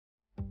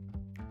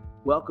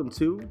Welcome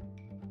to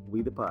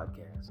We the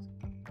Podcast.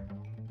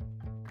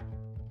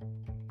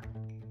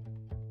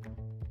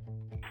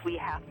 We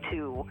have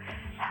to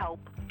help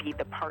be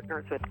the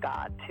partners with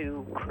God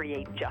to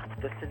create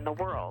justice in the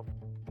world.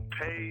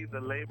 Pay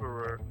the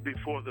laborer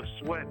before the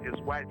sweat is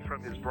wiped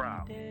from his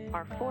brow.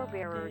 Our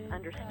forebearers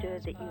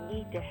understood that you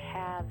need to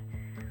have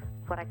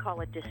what I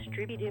call a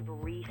distributive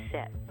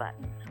reset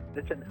button.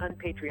 It's an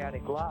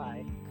unpatriotic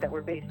lie that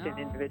we're based in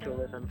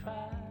individualism.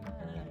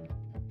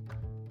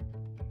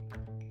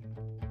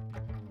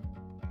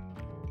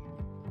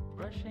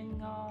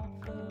 Brushing off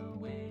the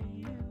way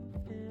you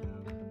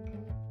feel.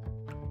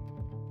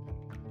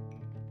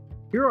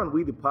 Here on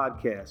We the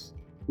Podcast,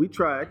 we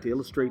try to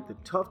illustrate the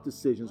tough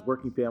decisions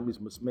working families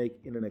must make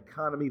in an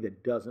economy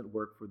that doesn't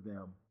work for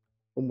them.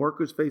 From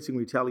workers facing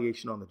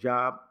retaliation on the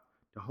job,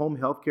 to home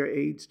health care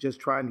aides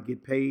just trying to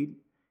get paid,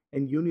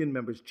 and union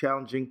members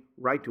challenging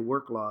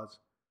right-to-work laws,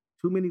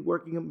 too many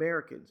working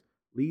Americans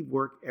leave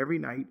work every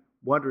night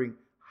wondering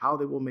how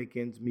they will make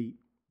ends meet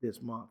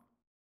this month.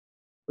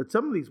 But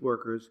some of these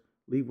workers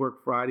leave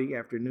work Friday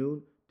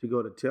afternoon to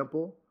go to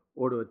temple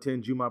or to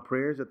attend Juma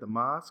prayers at the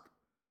mosque.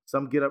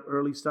 Some get up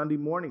early Sunday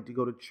morning to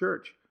go to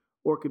church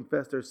or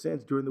confess their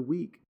sins during the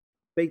week.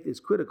 Faith is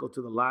critical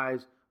to the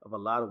lives of a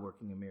lot of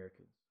working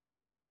Americans.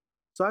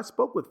 So I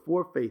spoke with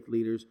 4 faith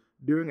leaders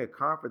during a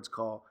conference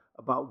call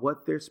about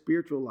what their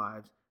spiritual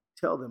lives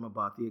tell them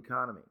about the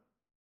economy.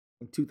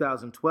 In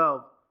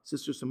 2012,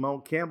 Sister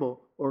Simone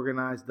Campbell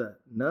organized the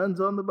Nuns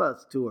on the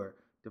Bus tour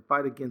to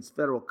fight against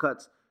federal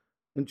cuts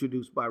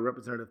introduced by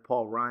Representative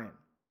Paul Ryan.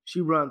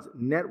 She runs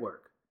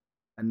Network,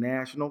 a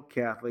national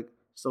Catholic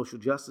social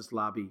justice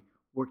lobby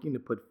working to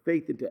put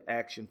faith into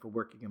action for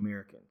working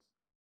Americans.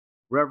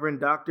 Reverend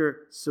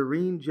Dr.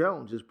 Serene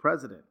Jones is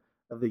president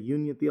of the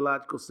Union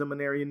Theological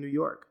Seminary in New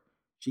York.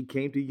 She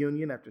came to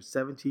Union after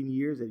 17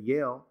 years at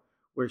Yale,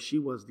 where she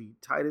was the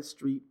Titus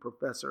Street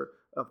Professor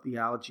of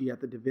Theology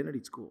at the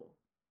Divinity School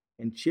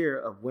and Chair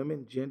of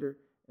Women, Gender,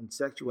 and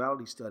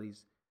Sexuality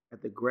Studies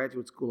at the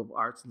Graduate School of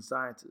Arts and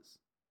Sciences.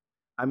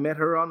 I met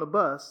her on the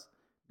bus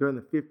during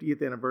the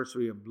 50th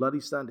anniversary of Bloody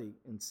Sunday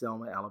in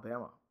Selma,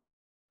 Alabama.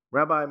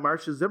 Rabbi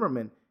Marcia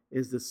Zimmerman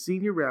is the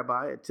senior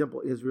rabbi at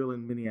Temple Israel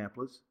in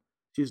Minneapolis.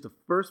 She is the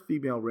first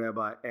female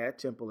rabbi at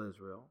Temple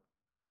Israel.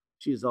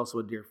 She is also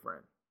a dear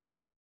friend.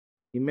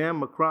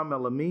 Imam Makram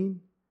El-Amin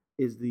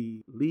is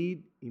the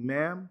lead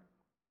imam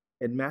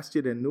at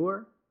Masjid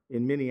An-Nur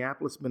in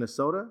Minneapolis,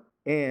 Minnesota,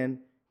 and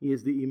he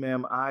is the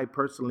imam I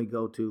personally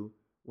go to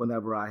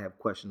whenever I have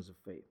questions of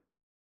faith.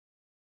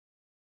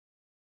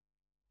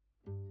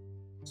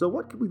 So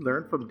what can we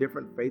learn from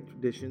different faith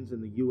traditions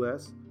in the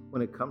U.S.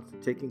 when it comes to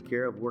taking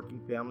care of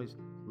working families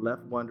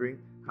left wondering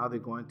how they're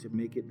going to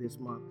make it this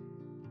month?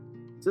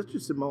 Sister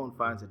Simone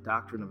finds a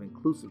doctrine of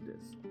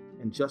inclusiveness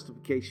and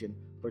justification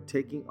for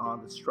taking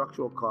on the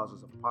structural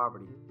causes of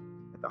poverty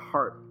at the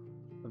heart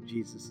of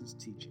Jesus'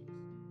 teachings.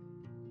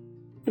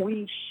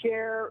 We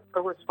share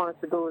a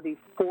responsibility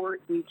for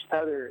each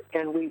other,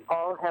 and we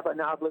all have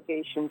an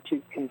obligation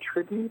to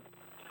contribute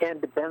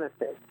and to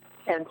benefit.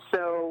 And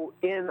so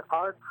in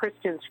our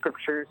Christian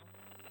scriptures,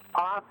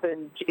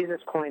 often Jesus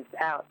points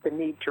out the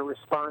need to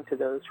respond to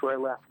those who are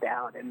left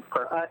out. And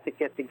for us, it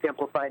gets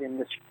exemplified in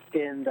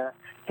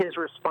his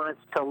response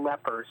to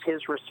lepers,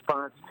 his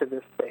response to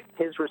the sick,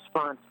 his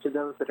response to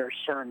those that are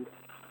shunned.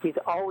 He's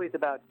always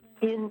about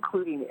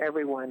including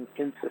everyone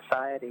in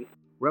society.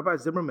 Rabbi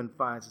Zimmerman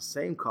finds the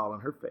same call in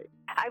her faith.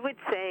 I would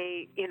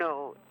say,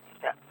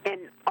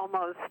 in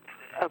almost,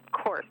 of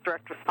course,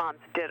 direct response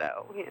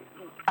ditto.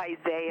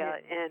 Isaiah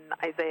in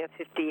Isaiah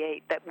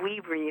 58 that we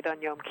read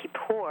on Yom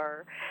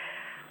Kippur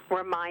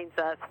reminds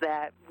us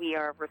that we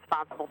are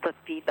responsible to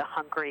feed the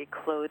hungry,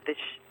 clothe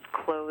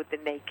the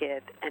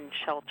naked, and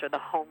shelter the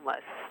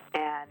homeless.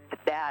 And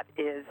that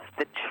is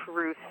the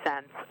true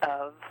sense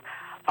of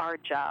our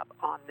job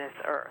on this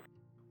earth.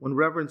 When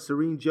Reverend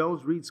Serene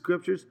Jones reads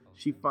scriptures,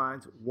 she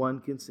finds one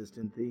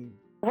consistent theme.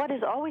 What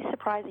is always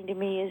surprising to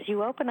me is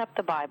you open up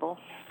the Bible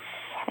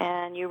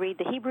and you read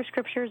the Hebrew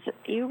scriptures,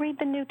 you read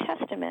the New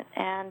Testament,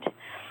 and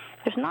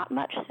there's not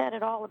much said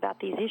at all about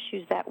these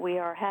issues that we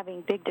are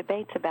having big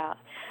debates about.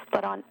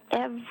 But on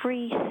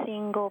every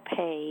single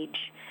page,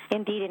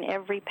 indeed in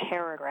every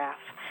paragraph,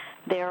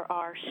 there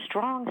are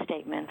strong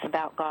statements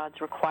about God's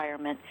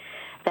requirement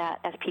that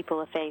as people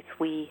of faith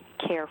we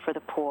care for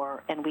the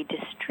poor and we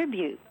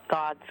distribute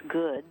God's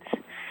goods,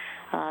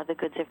 the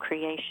goods of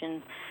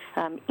creation,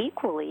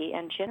 equally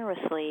and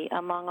generously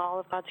among all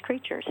of God's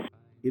creatures.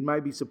 It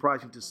might be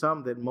surprising to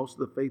some that most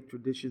of the faith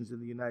traditions in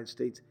the United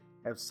States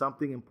have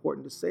something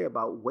important to say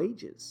about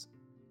wages.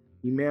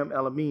 Imam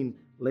El-Amin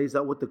lays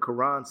out what the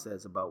Quran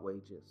says about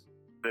wages.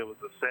 There was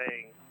a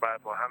saying by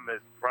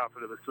Muhammad,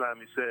 prophet of Islam.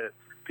 He said,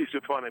 peace be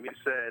upon him, he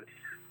said,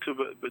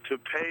 to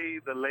pay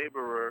the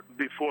laborer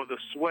before the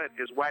sweat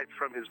is wiped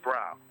from his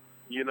brow.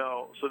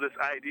 So this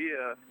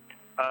idea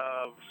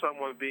of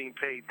someone being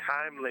paid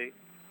timely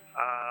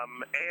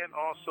and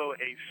also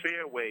a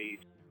fair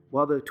wage.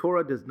 While the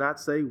Torah does not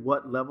say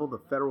what level the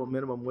federal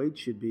minimum wage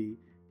should be,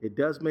 it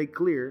does make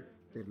clear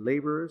that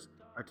laborers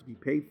are to be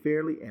paid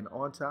fairly and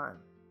on time.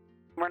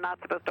 We're not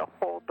supposed to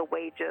hold the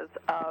wages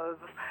of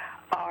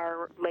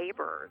our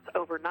laborers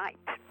overnight.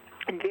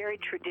 In very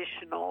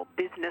traditional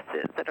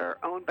businesses that are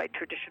owned by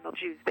traditional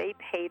Jews, they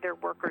pay their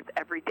workers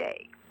every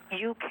day.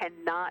 You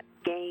cannot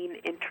gain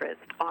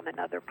interest on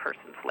another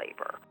person's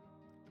labor.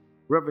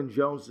 Reverend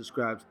Jones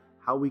describes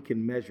how we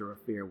can measure a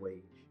fair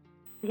wage.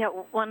 Yeah,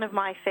 one of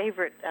my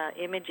favorite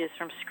images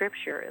from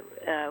Scripture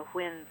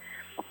when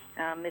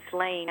it's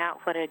laying out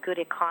what a good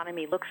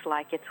economy looks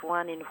like, it's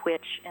one in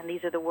which, and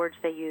these are the words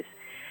they use,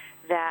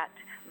 that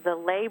the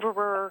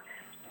laborer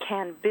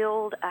can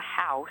build a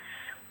house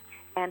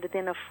and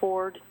then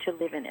afford to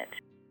live in it.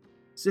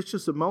 Sister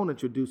Simone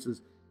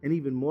introduces an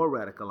even more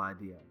radical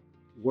idea.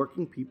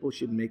 Working people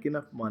should make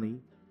enough money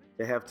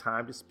to have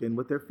time to spend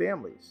with their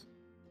families.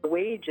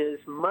 Wages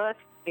must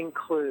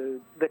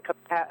include the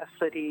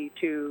capacity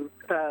to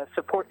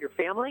support your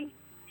family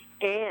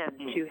and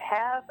to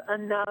have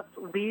enough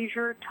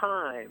leisure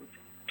time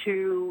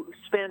to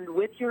spend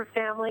with your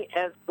family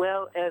as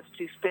well as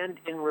to spend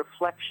in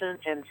reflection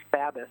and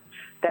Sabbath,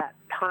 that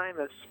time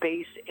of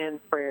space and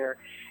prayer.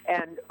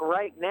 And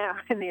right now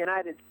in the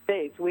United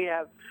States, we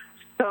have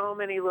so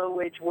many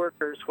low-wage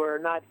workers who are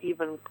not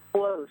even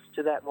close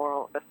to that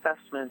moral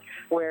assessment,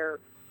 where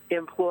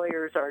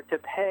employers are to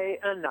pay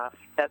enough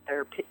that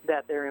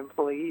their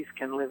employees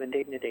can live in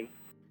dignity.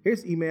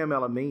 Here's Imam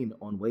El-Amin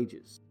on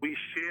wages. We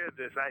share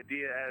this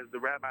idea, as the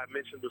rabbi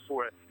mentioned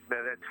before,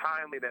 that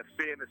timely, that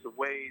fairness of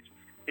wage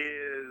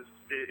is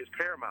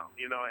paramount,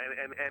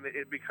 and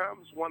it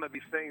becomes one of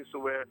these things to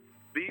where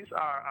these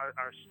are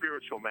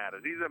spiritual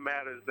matters. These are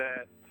matters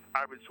that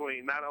are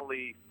between not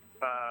only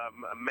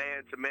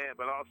man to man,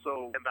 but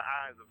also in the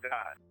eyes of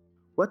God.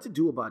 What to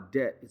do about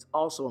debt is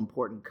also an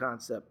important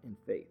concept in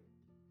faith.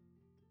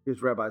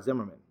 Here's Rabbi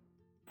Zimmerman.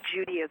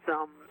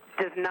 Judaism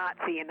does not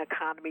see an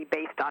economy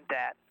based on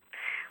debt.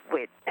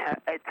 It's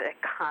an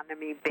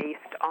economy based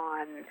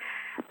on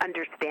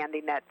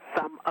understanding that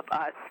some of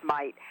us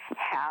might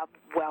have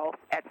wealth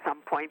at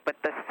some point, but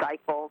the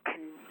cycle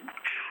can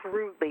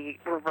truly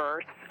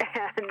reverse,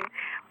 and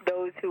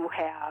those who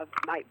have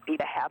might be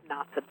the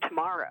have-nots of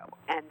tomorrow.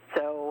 And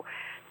so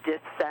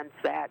this sense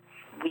that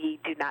we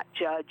do not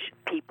judge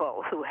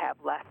people who have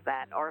less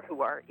than or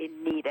who are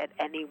in need at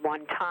any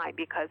one time,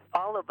 because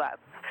all of us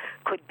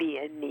could be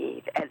in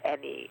need at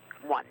any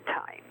one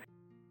time.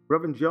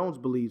 Reverend Jones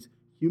believes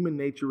human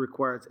nature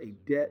requires a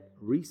debt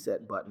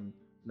reset button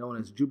known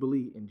as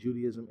Jubilee in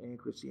Judaism and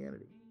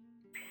Christianity.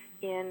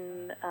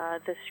 In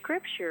the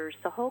Scriptures,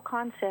 the whole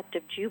concept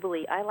of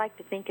Jubilee, I like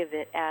to think of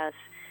it as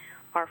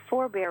our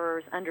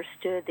forebearers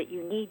understood that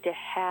you need to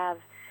have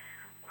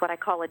what I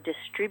call a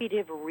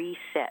distributive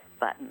reset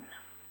button.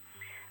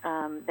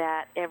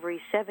 That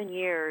every 7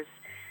 years,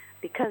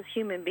 because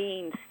human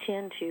beings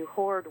tend to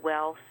hoard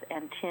wealth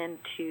and tend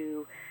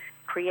to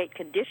create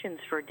conditions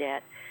for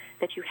debt,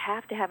 that you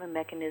have to have a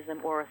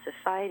mechanism or a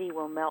society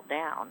will melt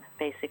down,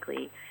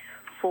 basically,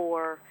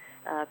 for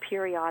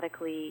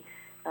periodically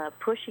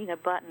pushing a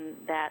button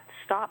that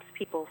stops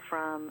people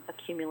from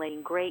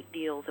accumulating great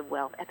deals of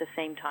wealth at the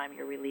same time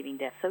you're relieving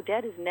debt. So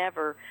debt is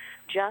never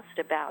just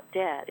about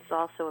debt. It's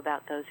also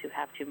about those who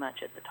have too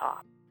much at the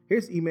top.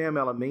 Here's Imam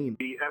El-Amin.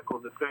 We echo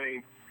the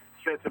same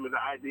sentiment.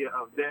 The idea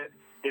of debt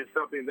is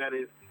something that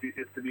is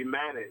to be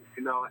managed,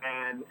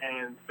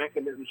 and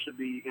mechanisms should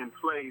be in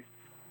place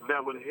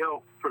that would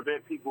help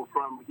prevent people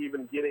from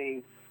even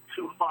getting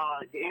too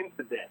far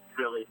into debt,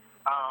 really.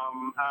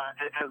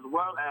 As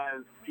well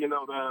as,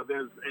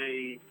 there's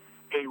a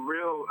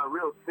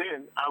real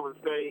sin, I would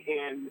say,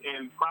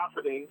 in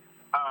profiting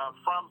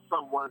from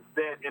someone's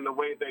debt in a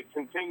way that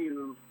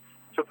continues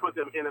to put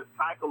them in a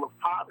cycle of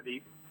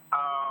poverty,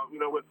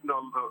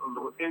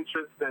 with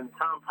interest and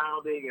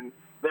compounding and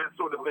that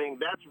sort of thing.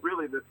 That's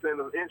really the sin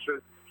of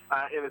interest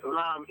in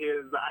Islam,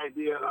 is the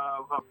idea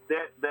of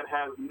debt that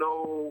has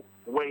no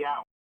way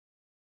out.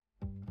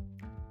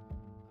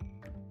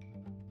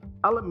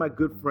 I'll let my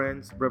good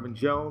friends, Reverend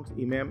Jones,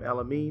 Imam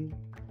El-Amin,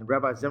 and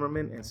Rabbi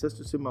Zimmerman and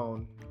Sister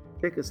Simone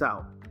take us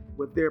out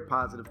with their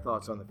positive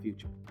thoughts on the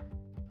future.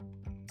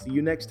 See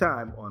you next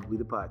time on We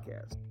the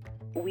Podcast.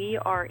 We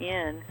are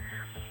in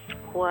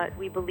what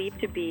we believe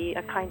to be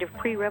a kind of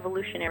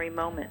pre-revolutionary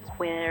moment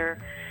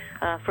where,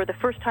 for the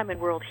first time in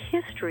world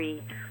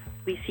history,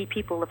 we see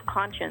people of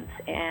conscience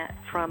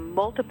from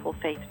multiple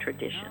faith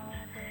traditions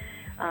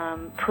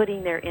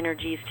putting their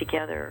energies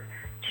together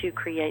to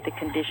create the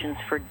conditions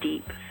for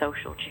deep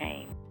social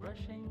change.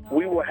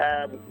 We will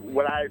have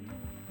what I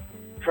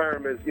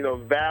term as,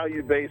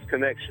 value-based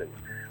connections.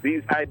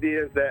 These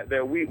ideas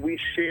that we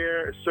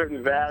share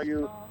certain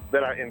values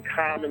that are in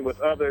common with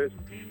others,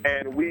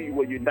 and we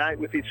will unite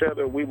with each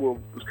other. We will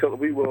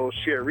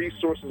share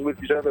resources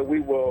with each other. We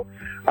will,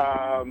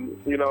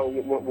 we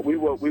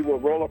will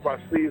roll up our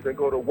sleeves and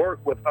go to work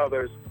with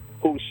others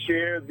who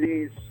share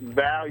these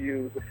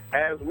values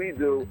as we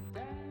do.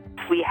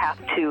 We have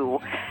to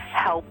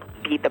help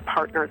be the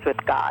partners with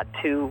God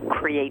to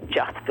create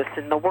justice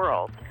in the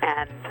world.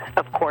 And,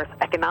 of course,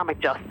 economic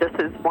justice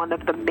is one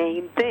of the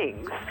main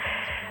things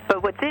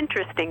But what's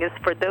interesting is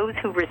for those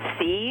who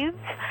receive,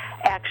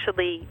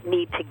 actually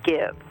need to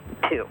give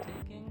too.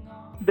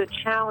 The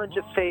challenge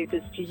of faith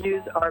is to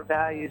use our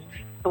values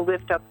to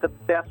lift up the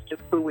best of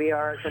who we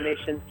are as a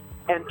nation,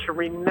 and to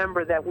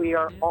remember that we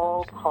are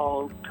all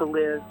called to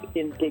live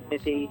in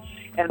dignity.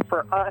 And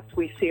for us,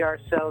 we see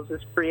ourselves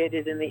as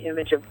created in the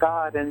image of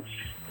God,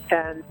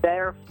 and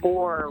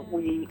therefore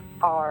we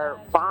are,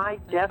 by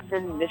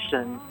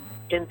definition,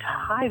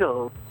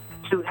 entitled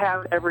to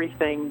have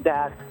everything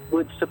that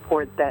would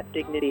support that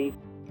dignity.